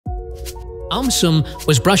AumSum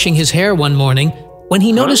was brushing his hair one morning when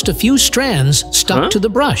he noticed a few strands stuck to the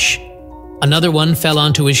brush. Another one fell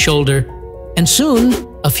onto his shoulder, and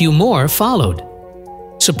soon a few more followed.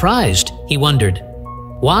 Surprised, he wondered,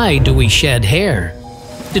 why do we shed hair?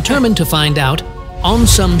 Determined to find out,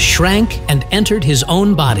 AumSum shrank and entered his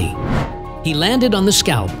own body. He landed on the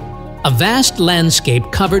scalp, a vast landscape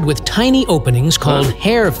covered with tiny openings called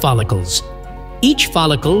hair follicles. Each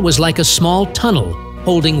follicle was like a small tunnel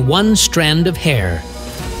holding one strand of hair.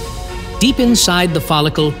 Deep inside the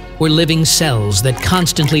follicle were living cells that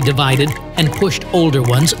constantly divided and pushed older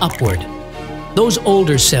ones upward. Those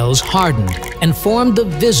older cells hardened and formed the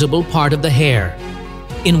visible part of the hair.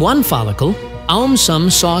 In one follicle,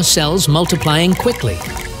 AumSum saw cells multiplying quickly,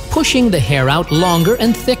 pushing the hair out longer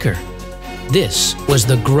and thicker. This was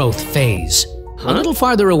the growth phase. A little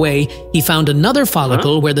farther away, he found another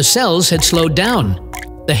follicle where the cells had slowed down.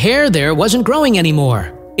 The hair there wasn't growing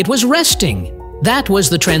anymore. It was resting. That was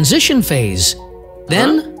the transition phase.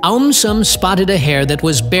 Then, AumSum spotted a hair that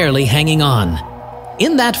was barely hanging on.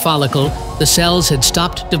 In that follicle, the cells had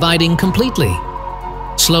stopped dividing completely.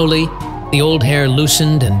 Slowly, the old hair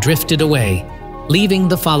loosened and drifted away, leaving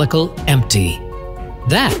the follicle empty.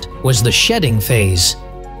 That was the shedding phase.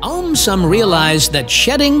 AumSum realized that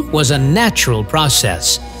shedding was a natural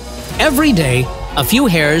process. Every day, a few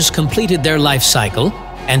hairs completed their life cycle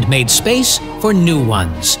and made space for new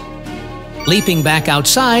ones. Leaping back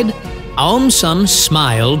outside, AumSum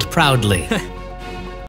smiled proudly.